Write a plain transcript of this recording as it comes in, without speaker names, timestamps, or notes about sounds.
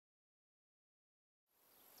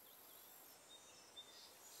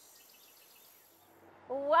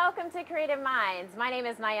Welcome to Creative Minds. My name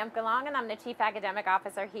is Nayam Galong and I'm the Chief Academic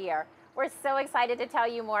Officer here. We're so excited to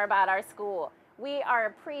tell you more about our school. We are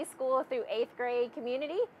a preschool through 8th grade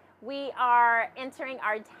community. We are entering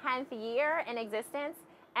our 10th year in existence,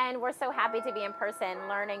 and we're so happy to be in person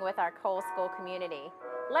learning with our Cole School community.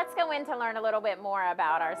 Let's go in to learn a little bit more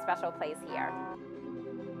about our special place here.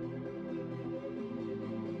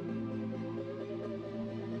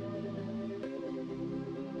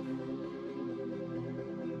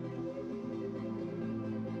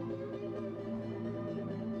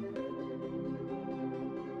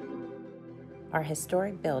 Our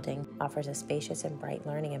historic building offers a spacious and bright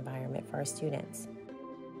learning environment for our students.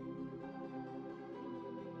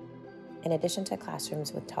 In addition to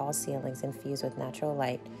classrooms with tall ceilings infused with natural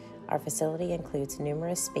light, our facility includes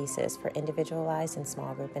numerous spaces for individualized and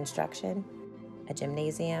small group instruction, a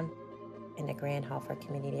gymnasium, and a grand hall for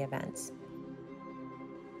community events.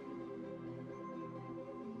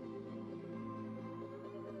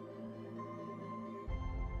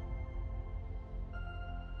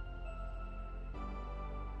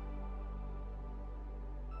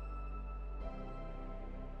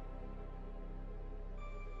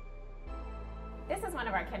 This is one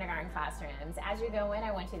of our kindergarten classrooms. As you go in,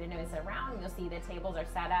 I want you to notice around. You'll see the tables are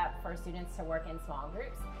set up for students to work in small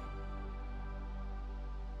groups.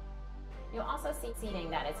 You'll also see seating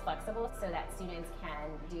that is flexible so that students can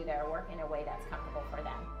do their work in a way that's comfortable for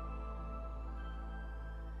them.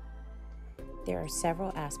 There are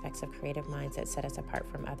several aspects of Creative Minds that set us apart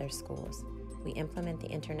from other schools. We implement the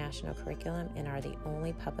international curriculum and are the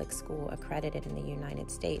only public school accredited in the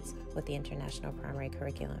United States with the International Primary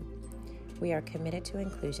Curriculum. We are committed to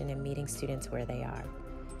inclusion and meeting students where they are.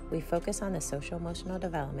 We focus on the social-emotional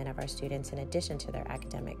development of our students in addition to their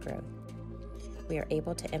academic growth. We are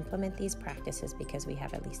able to implement these practices because we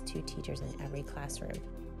have at least 2 teachers in every classroom.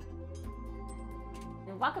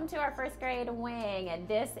 Welcome to our first grade wing, and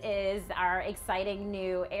this is our exciting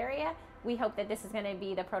new area. We hope that this is going to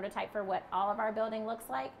be the prototype for what all of our building looks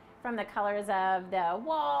like, from the colors of the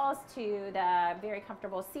walls to the very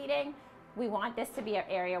comfortable seating. We want this to be an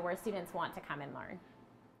area where students want to come and learn.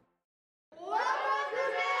 Welcome to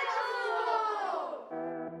middle school!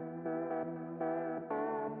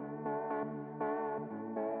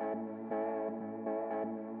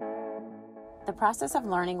 The process of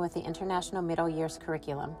learning with the International Middle Years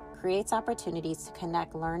curriculum creates opportunities to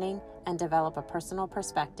connect learning and develop a personal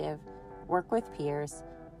perspective, work with peers,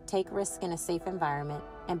 take risks in a safe environment,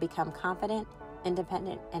 and become confident,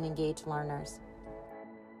 independent, and engaged learners.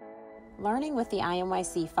 Learning with the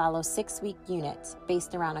IMYC follows 6-week units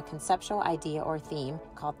based around a conceptual idea or theme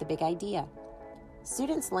called the Big Idea.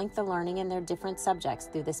 Students link the learning in their different subjects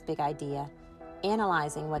through this big idea,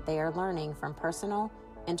 analyzing what they are learning from personal,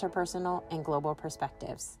 interpersonal, and global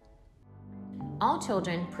perspectives. All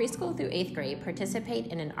children, preschool through 8th grade, participate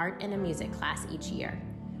in an art and a music class each year.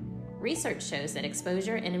 Research shows that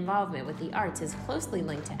exposure and involvement with the arts is closely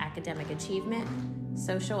linked to academic achievement,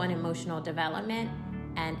 social and emotional development,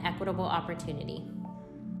 and equitable opportunity.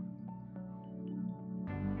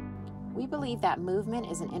 We believe that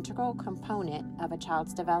movement is an integral component of a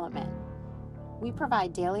child's development. We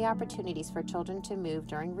provide daily opportunities for children to move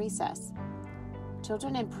during recess.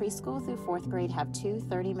 Children in preschool through 4th grade have 2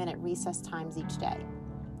 30-minute recess times each day.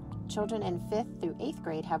 Children in 5th through 8th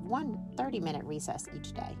grade have 1 30-minute recess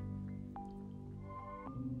each day.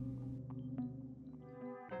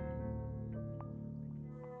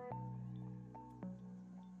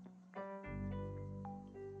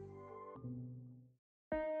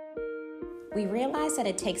 We realize that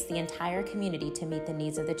it takes the entire community to meet the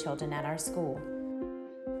needs of the children at our school.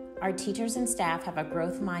 Our teachers and staff have a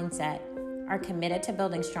growth mindset, are committed to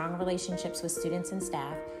building strong relationships with students and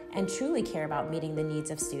staff, and truly care about meeting the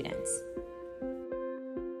needs of students.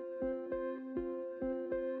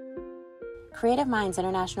 Creative Minds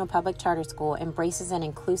International Public Charter School embraces an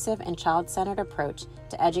inclusive and child-centered approach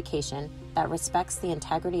to education that respects the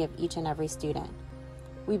integrity of each and every student.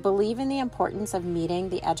 We believe in the importance of meeting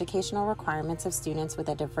the educational requirements of students with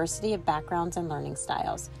a diversity of backgrounds and learning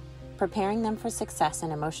styles, preparing them for success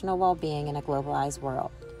and emotional well-being in a globalized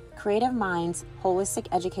world. Creative Minds' holistic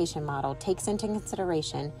education model takes into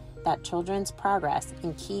consideration that children's progress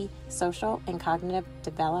in key social and cognitive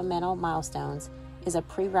developmental milestones is a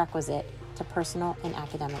prerequisite to personal and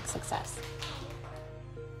academic success.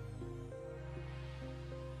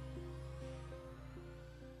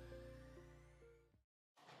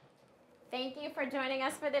 Thank you for joining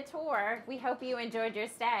us for the tour. We hope you enjoyed your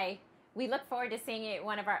stay. We look forward to seeing you at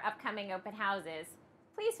one of our upcoming open houses.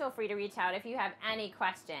 Please feel free to reach out if you have any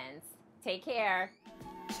questions. Take care.